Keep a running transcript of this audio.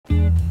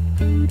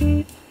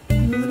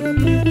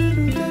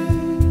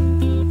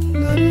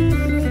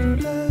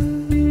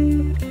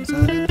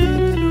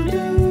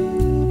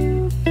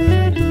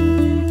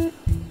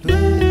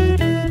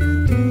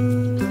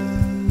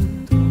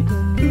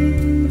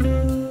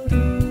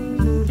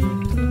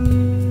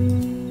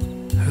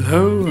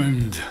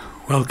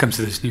welcome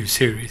to this new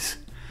series.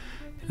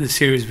 In this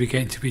series we're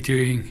going to be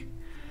doing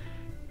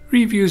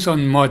reviews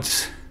on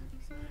mods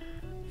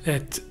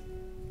that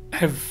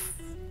have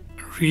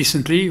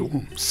recently,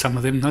 or some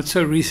of them not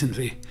so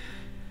recently,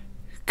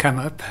 come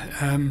up,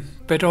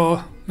 but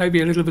are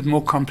maybe a little bit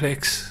more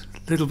complex,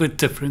 a little bit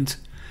different,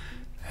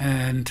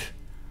 and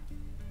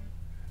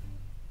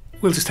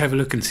we'll just have a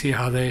look and see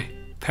how they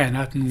pan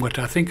out and what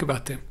I think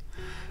about them.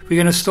 We're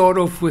going to start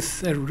off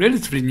with a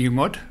relatively new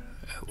mod,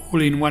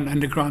 all-in-one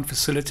underground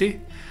facility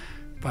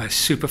by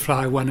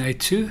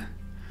Superfly182.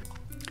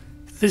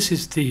 This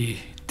is the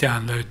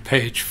download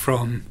page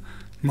from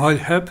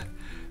ModHub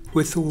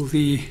with all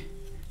the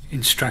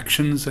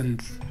instructions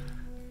and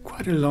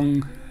quite a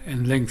long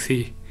and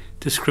lengthy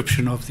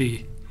description of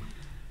the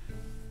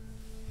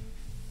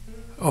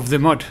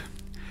mod.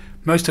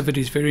 Most of it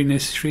is very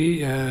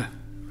necessary,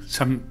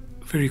 some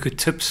very good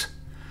tips.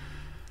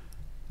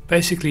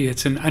 Basically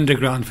it's an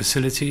underground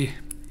facility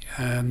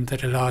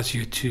that allows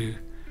you to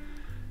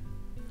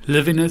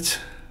live in it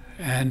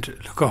and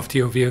look after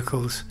your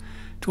vehicles.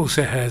 It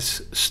also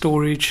has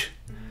storage.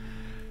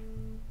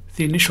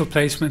 The initial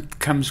placement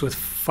comes with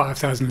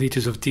 5,000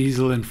 litres of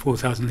diesel and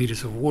 4,000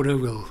 litres of water.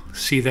 We'll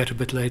see that a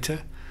bit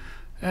later.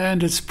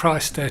 And it's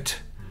priced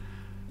at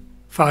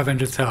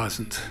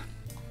 500,000.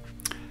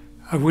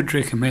 I would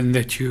recommend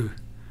that you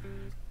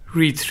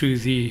read through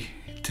the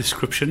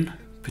description,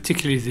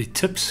 particularly the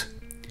tips.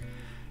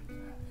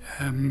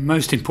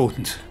 Most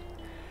important.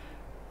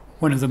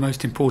 One of the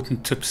most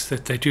important tips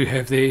that they do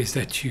have there is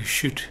that you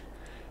should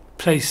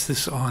place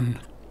this on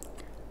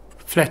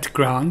flat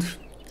ground.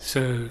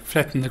 So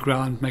flatten the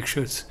ground, make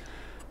sure it's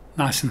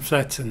nice and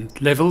flat and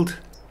leveled.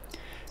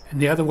 And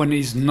the other one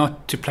is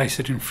not to place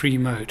it in free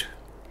mode.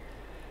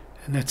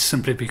 And that's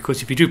simply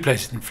because if you do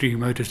place it in free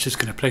mode, it's just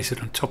going to place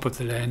it on top of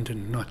the land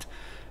and not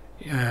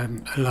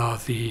allow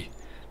the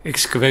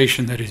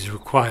excavation that is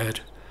required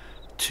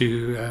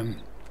to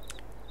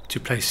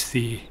place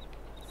the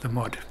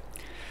mod.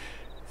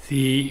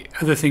 The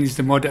other thing is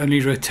the mod only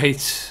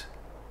rotates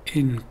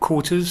in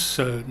quarters,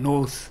 so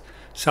north,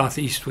 south,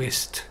 east,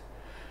 west,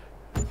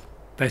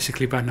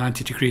 basically by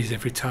 90 degrees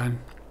every time,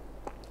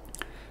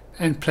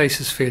 and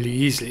places fairly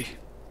easily.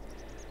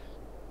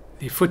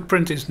 The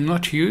footprint is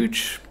not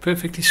huge,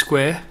 perfectly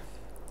square.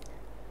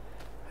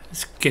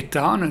 Let's get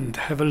down and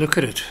have a look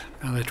at it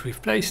now that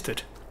we've placed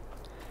it.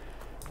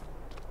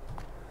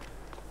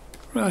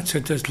 Right, so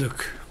it does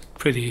look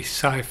pretty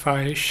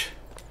sci-fi-ish.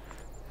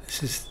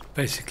 This is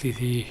basically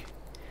the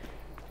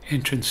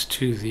entrance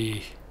to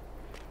the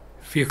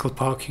vehicle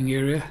parking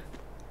area.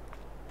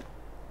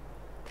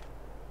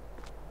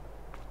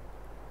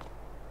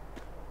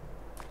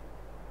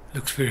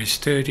 Looks very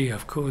sturdy,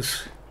 of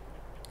course.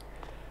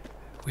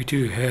 We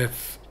do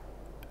have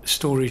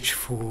storage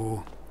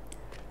for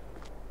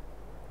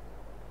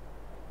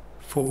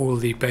all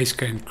the base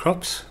game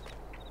crops.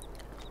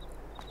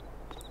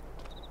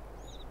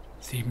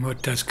 The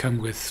mod does come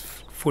with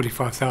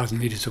 45,000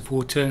 litres of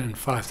water and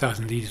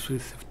 5,000 litres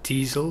worth of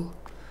diesel,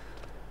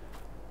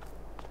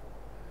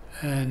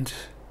 and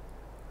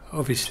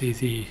obviously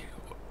the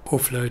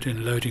offload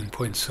and loading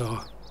points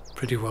are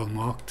pretty well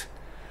marked.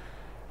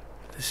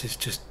 This is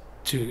just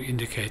to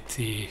indicate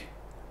the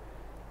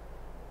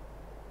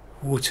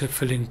water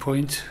filling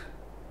point,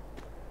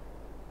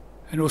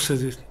 and also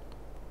the,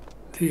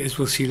 as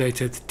we'll see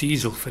later, the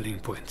diesel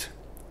filling point.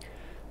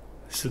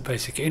 This is the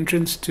basic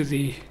entrance to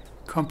the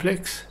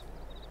complex,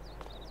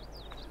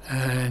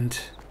 and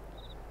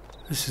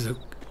this is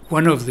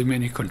one of the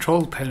many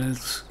control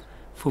panels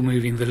for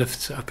moving the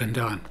lifts up and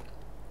down.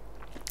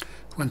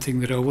 One thing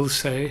that I will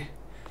say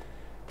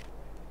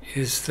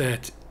is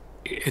that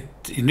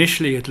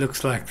initially it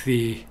looks like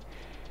the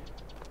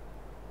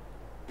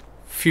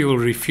fuel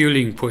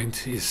refueling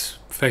point is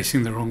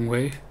facing the wrong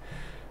way,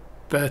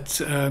 but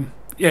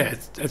yeah,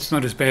 it's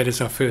not as bad as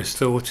I first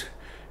thought,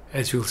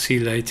 as you'll see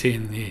later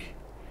in the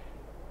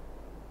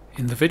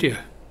video.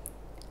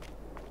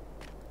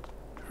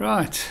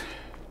 Right,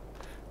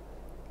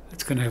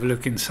 let's go and have a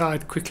look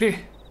inside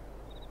quickly.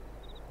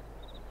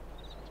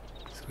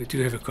 So we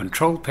do have a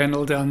control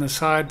panel down the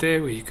side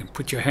there where you can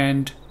put your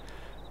hand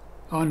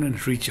on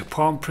and read your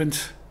palm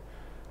print,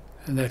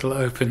 and that'll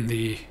open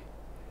the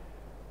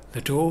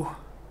door.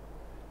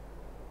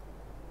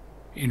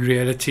 In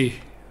reality,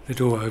 the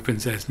door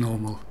opens as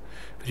normal,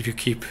 but if you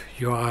keep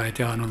your eye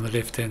down on the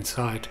left hand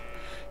side,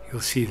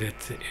 you'll see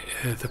that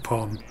the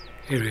palm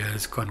area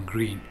has gone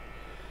green.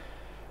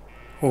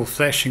 All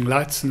flashing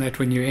lights and that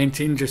when you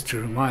enter in, just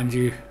to remind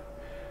you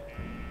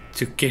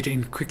to get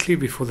in quickly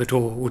before the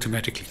door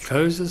automatically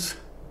closes.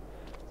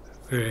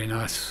 Very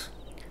nice,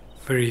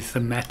 very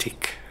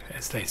thematic,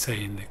 as they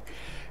say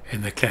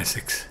in the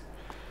classics.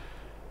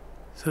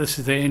 So this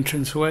is the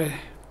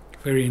entranceway,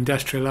 very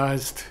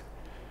industrialized,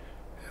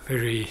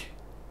 very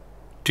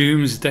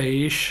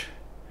doomsday-ish,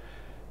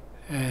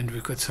 and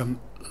we've got some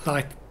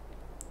light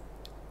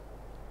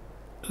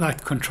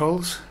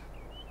controls.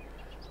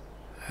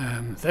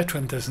 That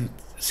one doesn't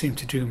seem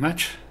to do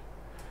much,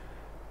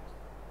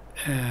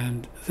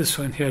 and this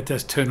one here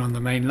does turn on the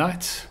main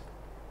lights.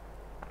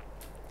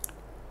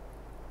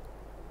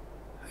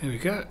 There we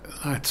go.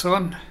 Lights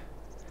on,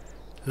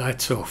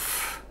 lights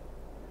off.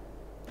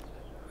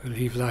 We'll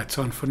leave lights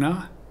on for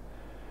now.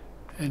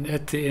 And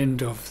at the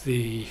end of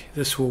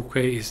this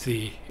walkway is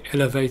the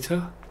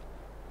elevator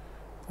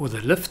or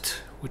the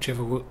lift,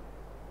 whichever one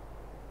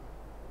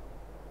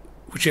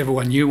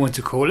you want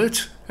to call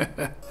it.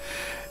 And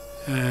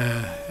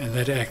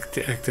that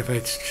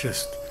activates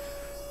just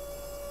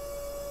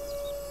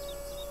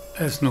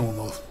as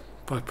normal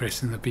by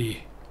pressing the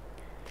B.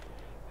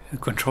 It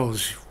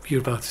controls,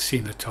 you're about to see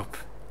in the top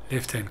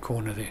left hand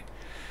corner there.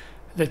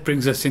 That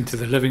brings us into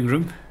the living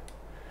room.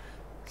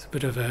 It's a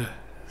bit of a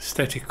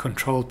static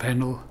control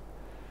panel.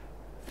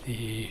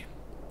 The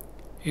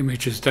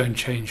images don't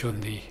change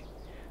on the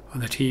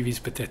TVs,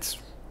 but that's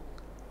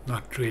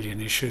not really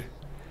an issue.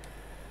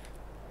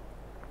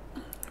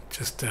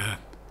 It's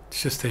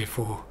just there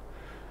for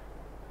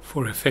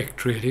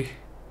effect, really.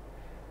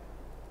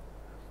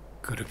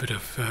 Got a bit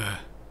of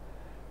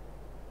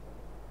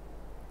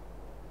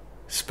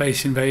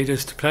Space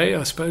Invaders to play,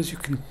 I suppose you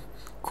can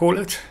call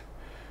it.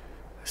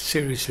 A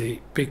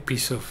seriously big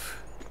piece of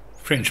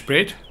French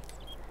bread.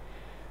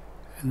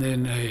 And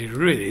then a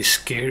really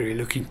scary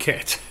looking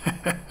cat.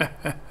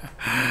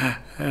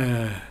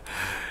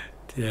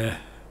 Yeah.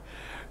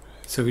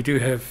 So we do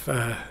have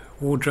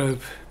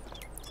wardrobe.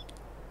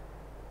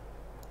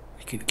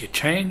 We can get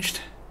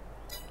changed.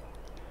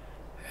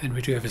 And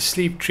we do have a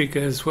sleep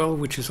trigger as well,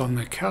 which is on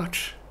the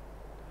couch.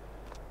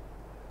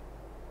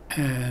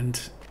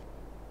 And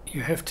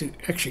you have to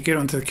actually get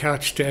onto the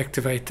couch to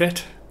activate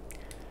that.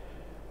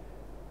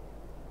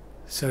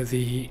 So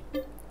the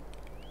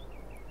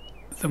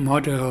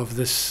modder of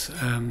this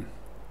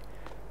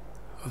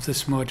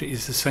mod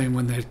is the same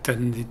one that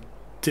done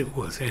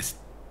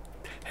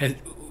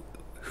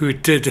who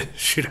did,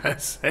 should I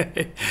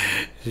say,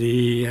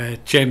 the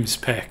gems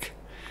pack,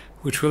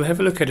 which we'll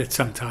have a look at it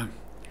sometime.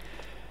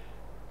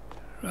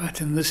 Right,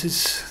 and this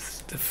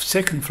is the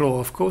second floor,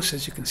 of course,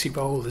 as you can see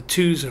by all the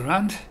twos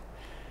around.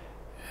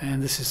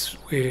 And this is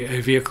where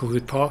a vehicle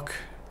would park.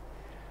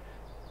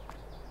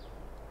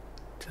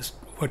 Just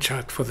watch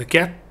out for the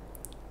gap.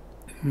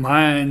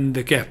 Mind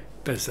the gap,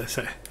 as they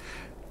say.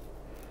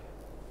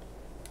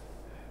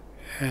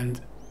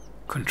 And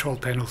control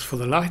panels for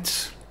the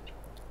lights.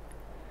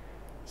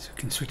 So you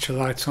can switch the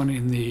lights on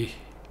in the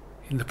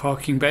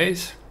parking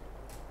bays.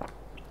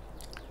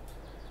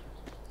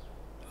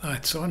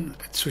 Lights on.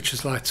 It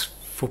switches lights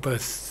for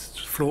both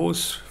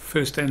floors,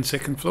 first and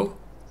second floor.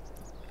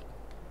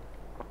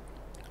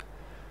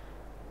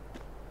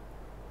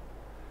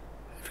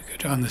 If we go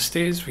down the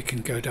stairs, we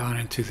can go down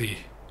into the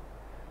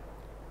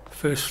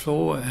first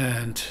floor,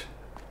 and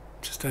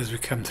just as we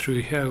come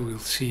through here, we'll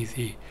see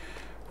the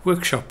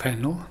workshop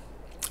panel,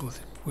 or the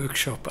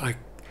workshop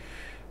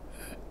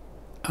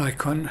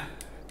icon.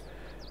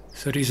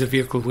 So it is a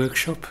vehicle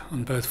workshop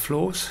on both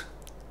floors.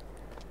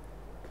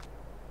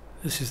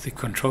 This is the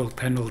control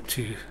panel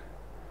to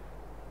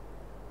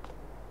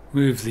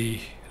move the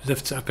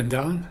lifts up and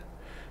down.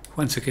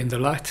 Once again, the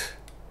light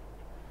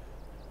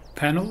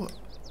panel,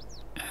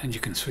 and you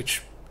can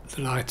switch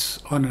the lights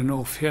on and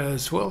off here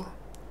as well.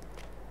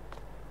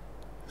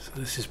 So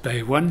this is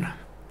bay 1.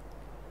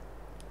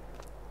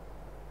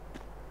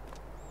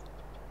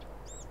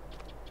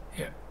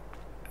 Yeah,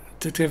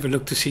 did have a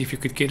look to see if you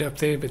could get up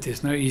there, but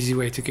there's no easy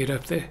way to get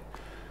up there.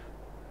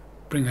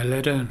 Bring a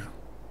ladder and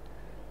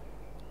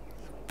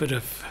bit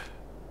of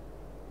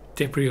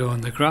debris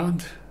on the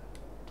ground.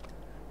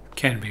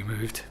 Can be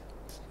moved,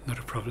 not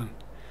a problem.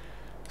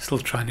 Still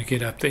trying to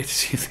get up there to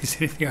see if there's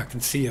anything I can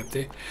see up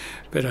there,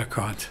 but I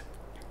can't.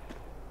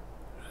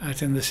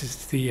 Right, and this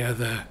is the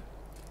other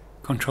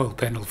control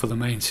panel for the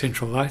main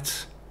central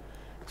lights.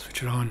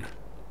 Switch it on.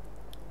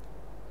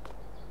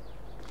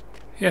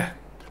 Yeah,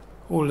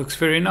 all looks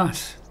very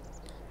nice.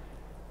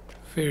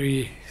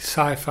 Very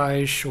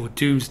sci-fi-ish or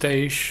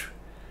doomsday-ish.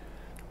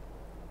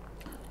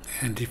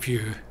 And if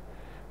you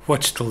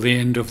watch till the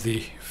end of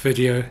the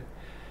video,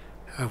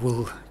 I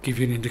will give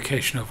you an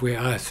indication of where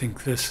I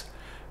think this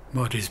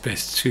mod is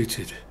best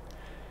suited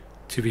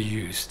to be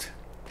used.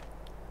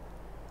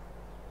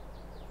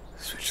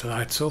 Switch the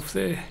lights off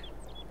there.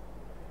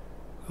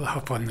 We'll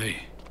hop on the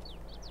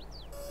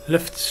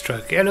lift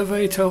stroke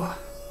elevator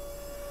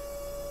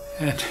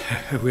and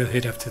we'll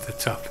head up to the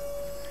top.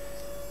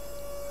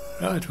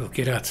 Right, we'll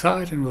get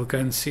outside and we'll go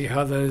and see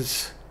how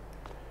those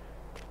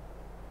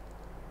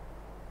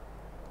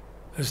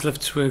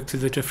lifts work to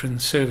the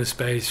different service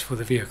bays for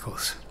the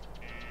vehicles.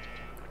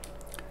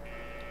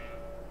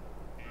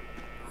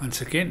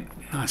 Once again,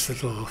 nice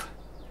little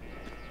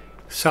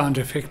sound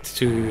effect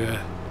to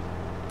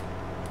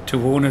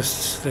warn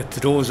us that the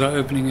doors are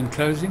opening and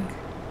closing.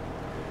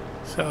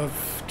 So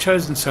I've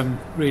chosen some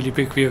really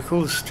big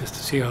vehicles just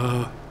to see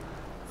how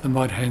the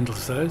mod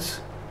handles those.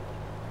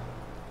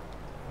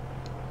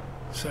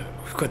 So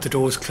we've got the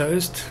doors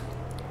closed.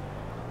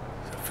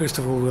 So first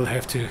of all, we'll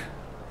have to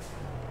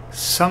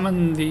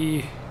summon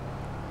the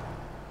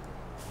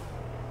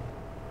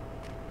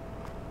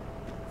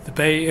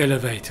bay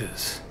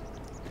elevators.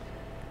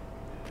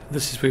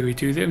 This is where we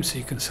do them, so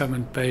you can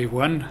summon bay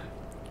 1,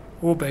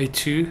 or bay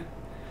 2.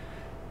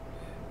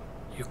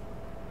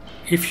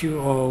 If you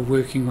are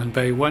working on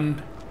bay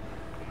 1,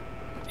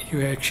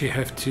 you actually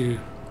have to,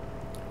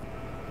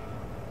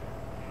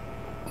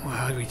 well,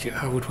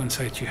 how would one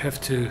say it? You have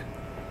to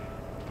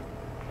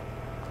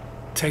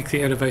take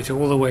the elevator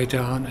all the way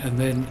down and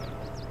then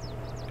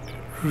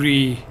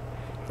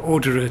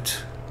reorder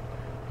it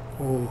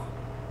or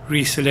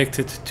reselect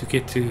it to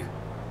get to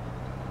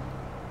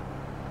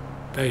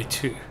bay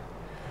 2.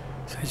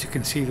 So as you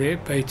can see there,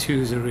 bay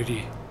 2 is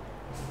already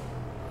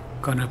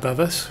gone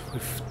above us.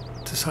 We've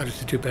decided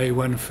to do bay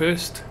 1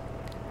 first.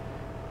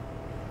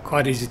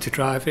 Quite easy to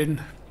drive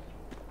in.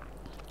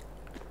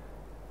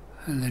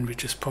 And then we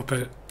just pop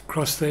it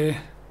across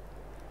there.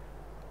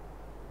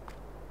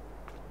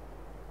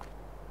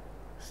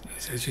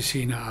 So as you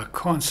see now, I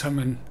can't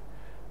summon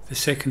the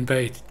second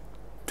bay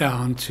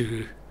down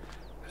to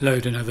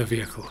load another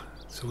vehicle.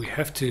 So we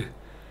have to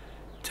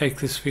take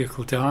this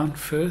vehicle down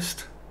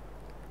first,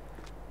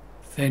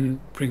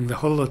 then bring the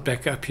whole lot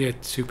back up here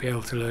to be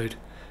able to load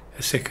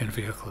a second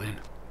vehicle in.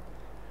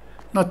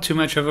 Not too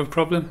much of a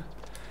problem,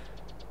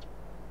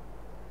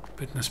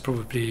 but most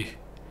probably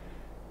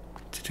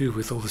to do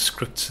with all the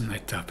scripts and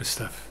that type of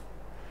stuff.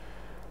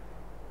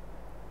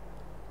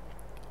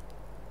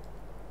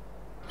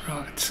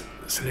 Right,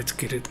 so let's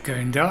get it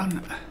going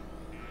down.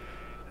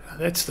 Now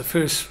that's the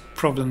first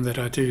problem that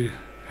I do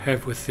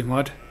have with the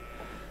mod,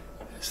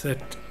 is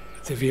that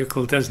the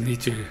vehicle does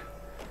need to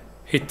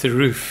hit the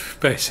roof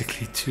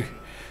basically to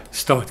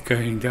start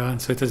going down,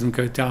 so it doesn't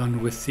go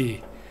down with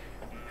the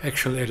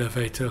actual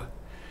elevator.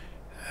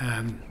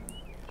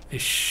 There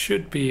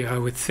should be, I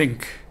would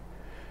think,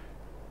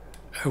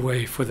 a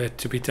way for that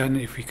to be done,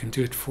 if we can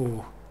do it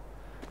for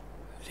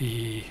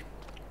the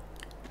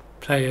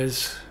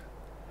players.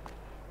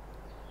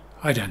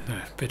 I don't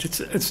know, but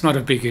it's not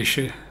a big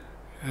issue.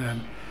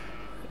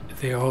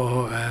 There's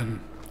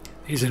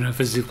an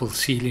invisible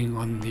ceiling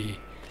on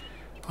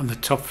the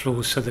top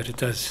floor so that it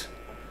does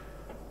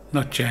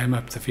not jam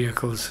up the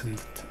vehicles,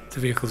 and the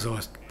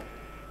vehicles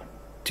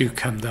do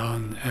come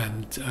down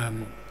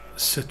and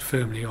sit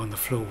firmly on the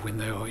floor when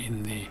they are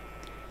in the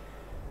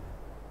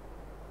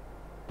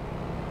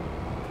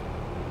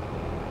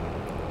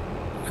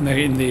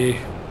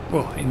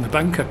in the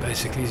bunker,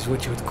 basically, is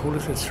what you would call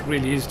it. It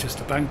really is just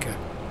a bunker.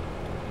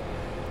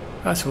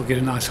 Right, so we'll get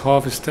a nice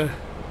harvester.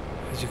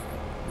 As you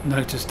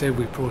noticed there,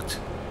 we brought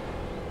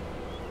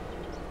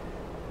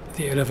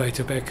the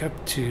elevator back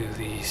up to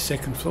the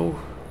second floor,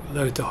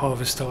 load the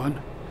harvester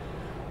on,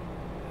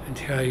 and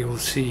here you will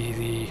see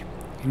the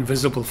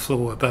invisible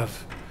floor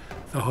above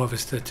the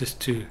harvester, just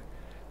to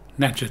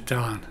nudge it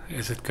down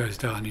as it goes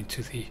down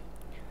into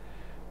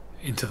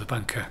the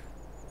bunker.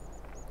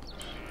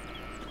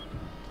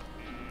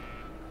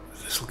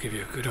 This will give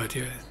you a good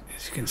idea.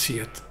 As you can see,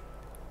 it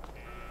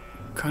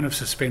kind of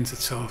suspends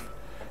itself,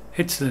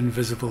 hits the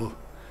invisible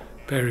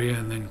barrier,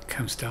 and then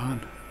comes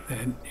down.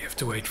 Then you have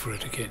to wait for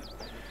it again.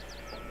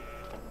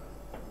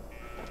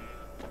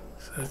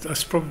 So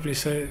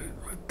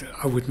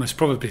I would most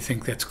probably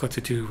think that's got to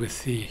do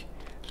with the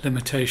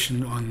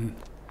limitation on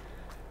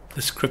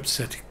the scripts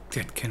that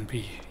can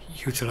be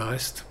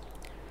utilized.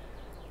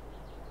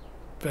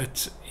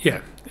 But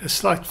yeah, a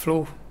slight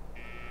flaw,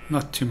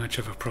 not too much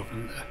of a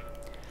problem there.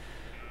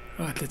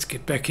 Right, let's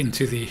get back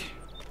into the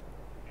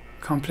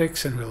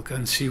complex and we'll go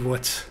and see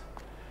what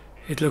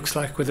it looks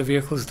like with the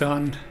vehicles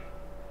down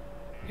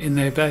in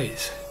their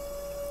bays.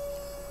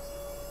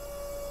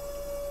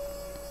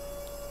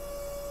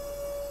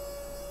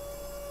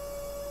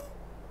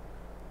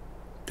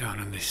 Down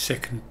on the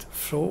second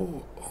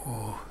floor,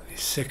 or the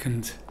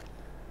second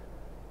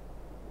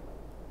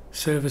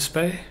service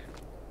bay.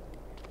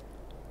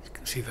 You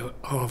can see the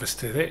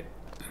harvester there.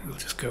 We'll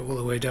just go all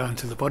the way down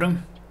to the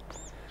bottom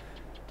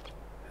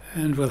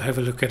and we'll have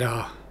a look at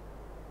our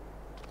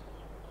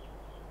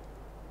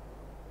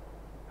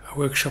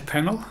workshop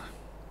panel.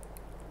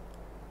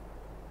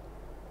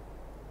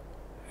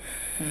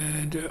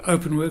 And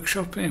open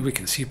workshop, and we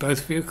can see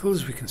both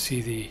vehicles. We can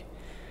see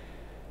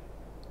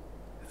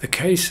the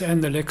case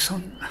and the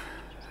Lexon.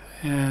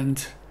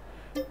 And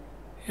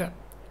yeah,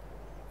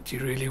 do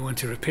you really want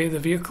to repair the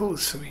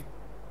vehicles? So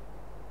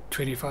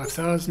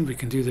 25,000, we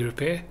can do the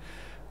repair.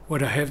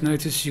 What I have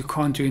noticed, you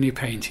can't do any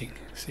painting.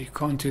 So you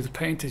can't do the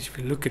paint. If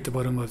you look at the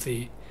bottom of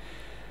the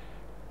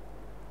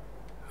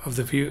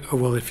view, or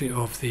well,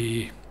 of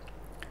the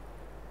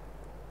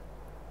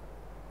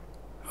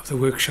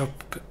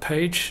workshop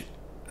page,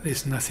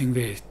 there's nothing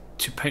there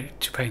to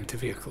paint the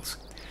vehicles.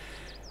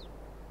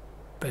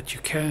 But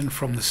you can,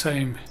 from the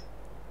same,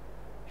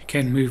 you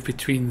can move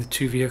between the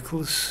two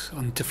vehicles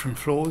on different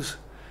floors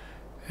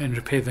and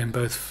repair them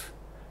both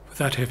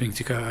without having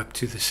to go up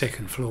to the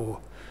second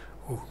floor.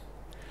 Or,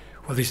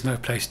 well, there's no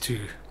place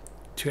to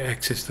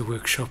access the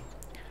workshop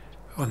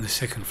on the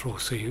second floor,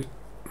 so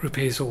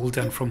repairs are all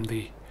done from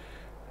the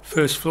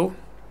first floor,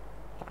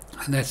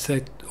 and that's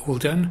that all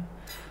done.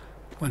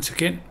 Once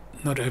again,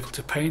 not able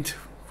to paint,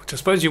 which I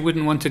suppose you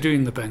wouldn't want to do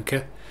in the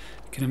bunker.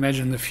 You can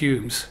imagine the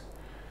fumes,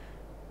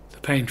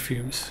 the paint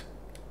fumes.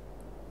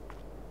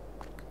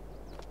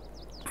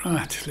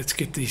 Right, let's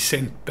get these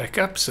sent back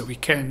up so we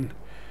can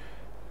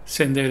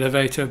send the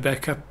elevator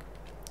back up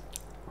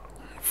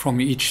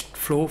from each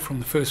floor, from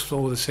the first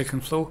floor or the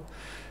second floor.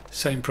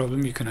 Same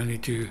problem, you can only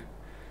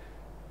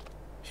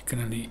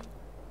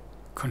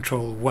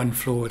control one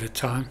floor at a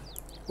time,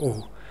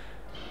 or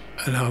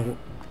allow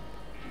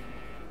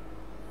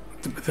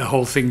the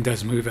whole thing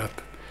does move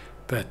up,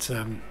 but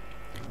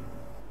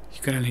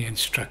you can only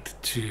instruct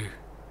it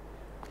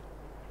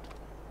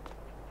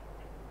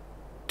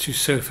to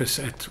surface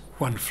at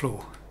one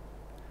floor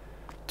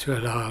to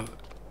allow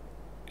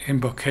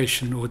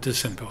embarkation or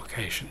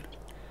disembarkation.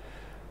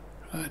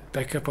 Right,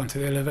 back up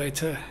onto the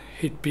elevator,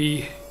 hit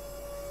B.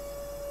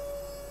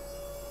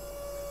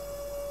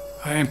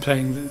 I am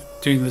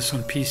doing this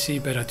on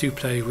PC, but I do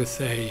play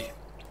with a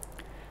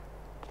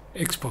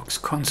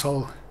Xbox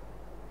console,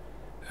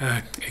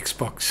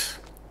 Xbox,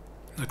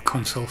 not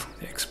console,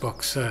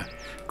 Xbox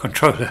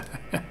controller.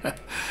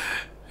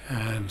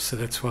 So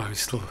that's why we're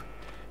still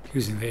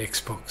using the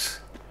Xbox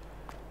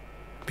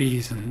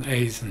B's and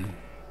A's and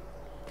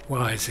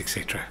Y's,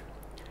 etc.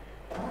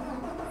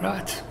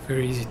 Right,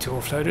 very easy to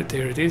offload it.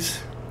 There it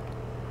is.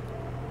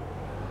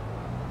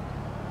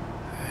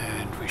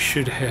 And we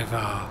should have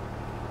our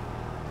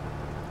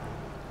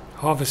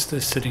harvester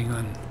sitting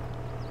on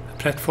the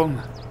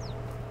platform.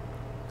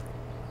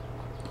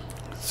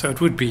 So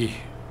it would be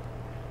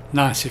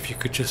nice if you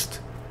could just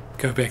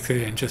go back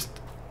there and just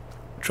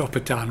drop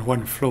it down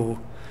one floor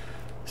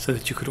so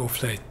that you could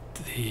offload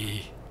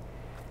the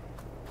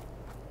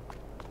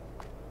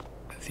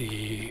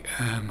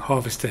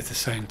harvester at the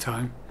same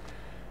time,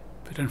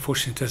 but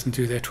unfortunately it doesn't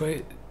do that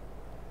way.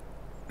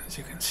 As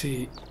you can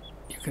see,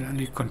 you can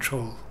only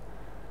control,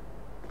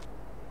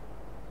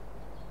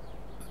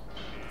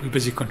 we're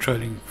busy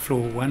controlling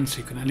floor 1, so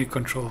you can only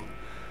control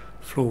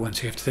floor 1,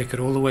 so you have to take it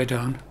all the way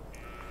down,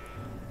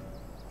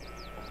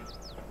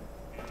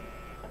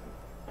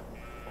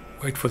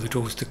 wait for the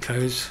doors to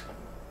close.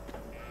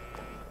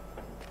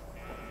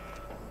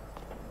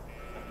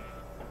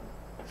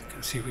 As you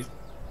can see, we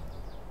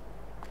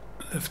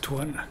lift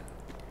 1.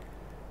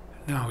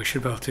 Now we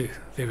should be able to,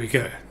 there we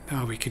go,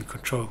 now we can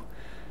control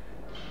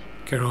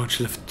garage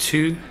lift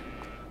 2,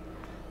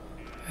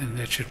 and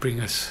that should bring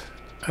us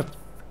up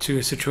to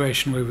a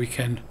situation where we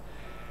can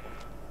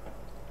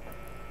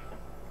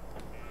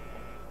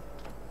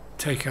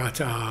take out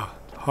our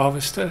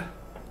harvester.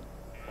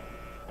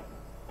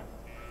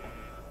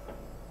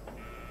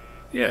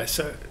 Yeah,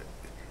 so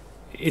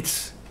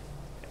it's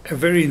a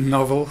very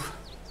novel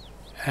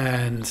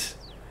and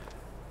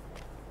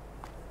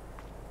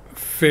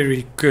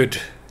very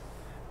good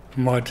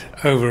mod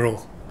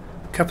overall.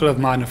 A couple of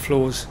minor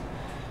flaws,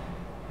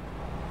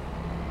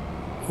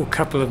 or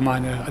couple of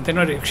minor, they're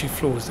not actually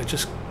flaws, they're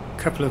just a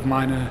couple of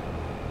minor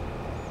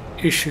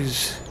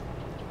issues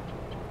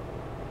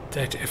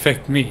that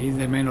affect me.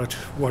 They may not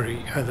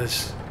worry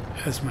others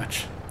as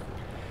much.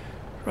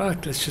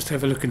 Right, let's just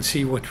have a look and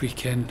see what we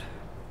can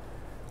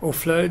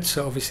offload.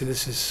 So obviously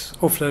this is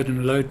offload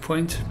and load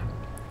point,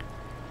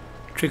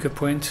 trigger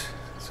point,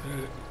 so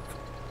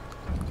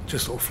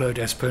just offload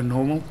as per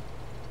normal,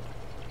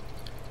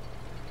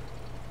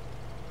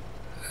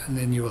 and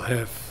then you will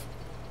have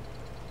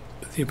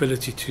the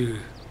ability to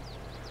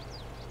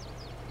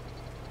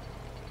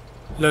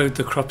load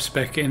the crops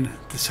back in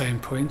at the same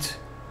point.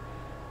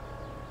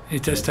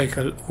 It does take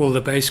all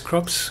the base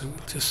crops, so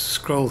we'll just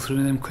scroll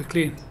through them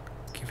quickly,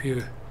 give you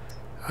an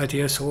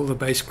idea. So all the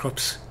base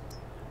crops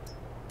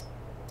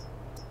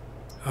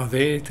are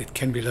there that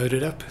can be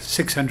loaded up.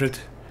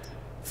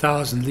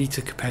 600,000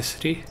 litre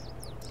capacity,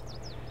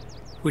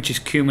 which is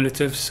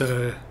cumulative,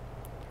 so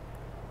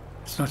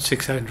it's not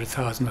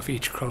 600,000 of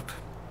each crop.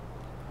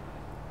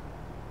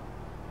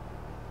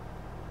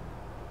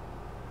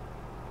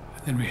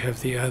 And then we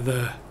have the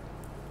other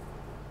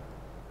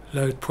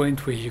load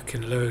point where you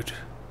can load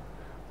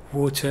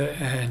water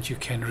and you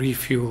can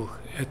refuel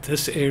at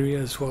this area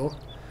as well.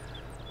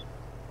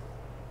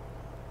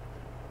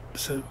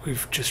 So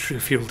we've just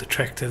refueled the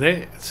tractor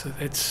there, so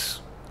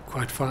that's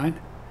quite fine.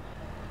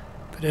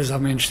 But as I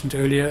mentioned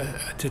earlier,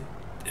 it did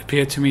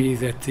appear to me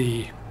that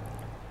the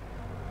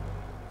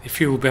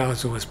fuel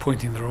bowser was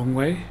pointing the wrong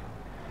way,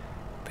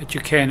 but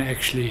you can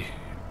actually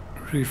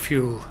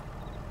refuel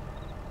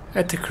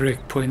at the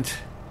correct point,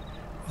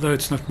 although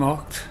it's not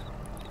marked.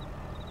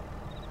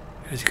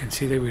 As you can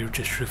see there, we've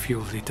just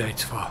refueled the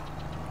dates file.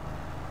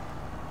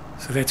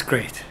 So that's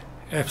great,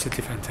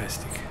 absolutely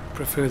fantastic.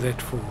 Prefer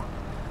that for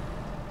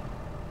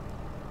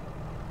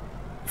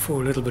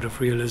a little bit of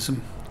realism.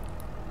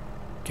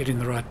 Get in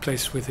the right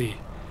place with the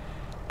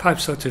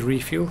pipes start to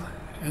refuel,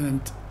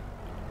 and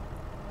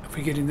if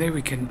we get in there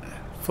we can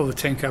fill the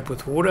tank up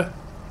with water.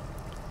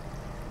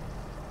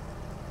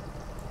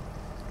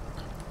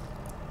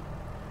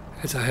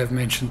 As I have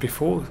mentioned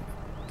before,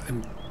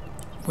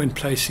 when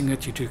placing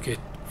it you do get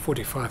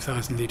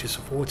 45,000 litres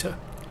of water,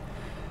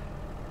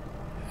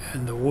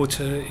 and the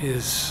water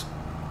is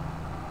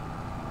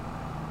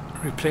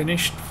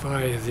replenished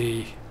via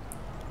the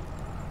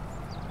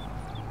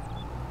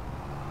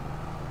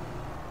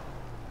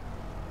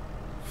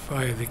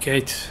via the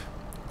gate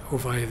or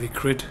via the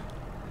grid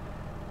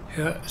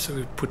here. So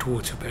we put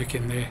water back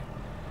in there.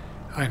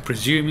 I'm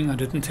presuming, I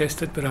didn't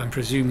test it, but I'm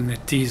presuming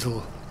that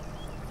diesel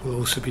will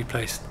also be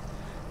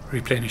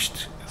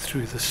replenished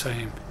through the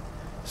same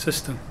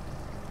system.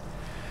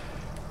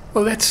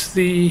 Well, that's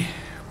the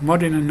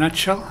mod in a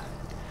nutshell.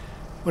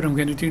 What I'm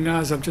going to do now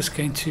is I'm just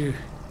going to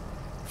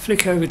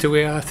flick over to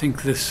where I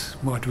think this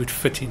mod would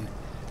fit in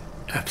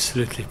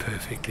absolutely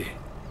perfectly.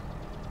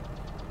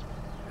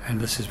 And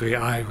this is where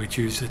I would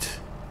use it.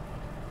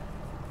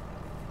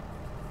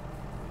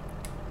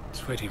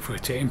 Just waiting for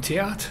it to empty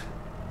out.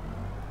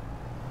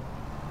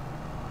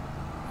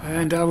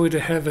 And I would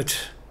have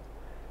it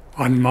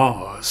on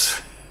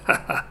Mars.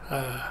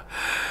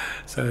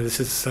 So this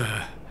is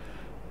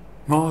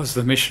Mars,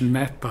 the mission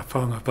map by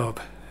Farmer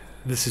Bob.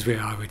 This is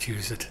where I would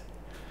use it.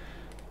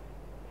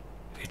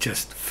 It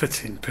just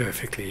fits in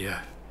perfectly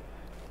here.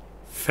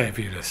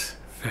 Fabulous,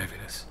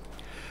 fabulous.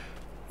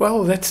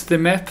 Well, that's the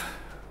map,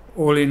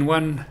 all in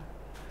one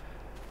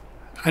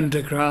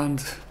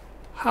underground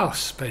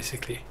house,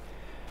 basically.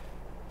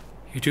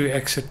 You do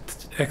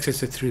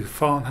access it through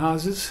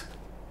farmhouses.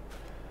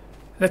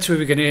 That's where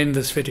we're going to end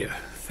this video.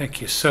 Thank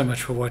you so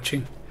much for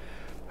watching.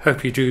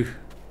 Hope you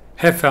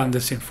have found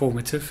this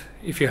informative.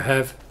 If you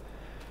have,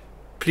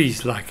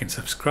 please like and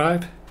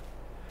subscribe.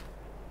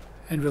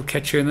 And we'll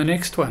catch you in the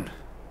next one.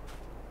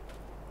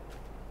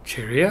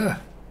 Cheerio.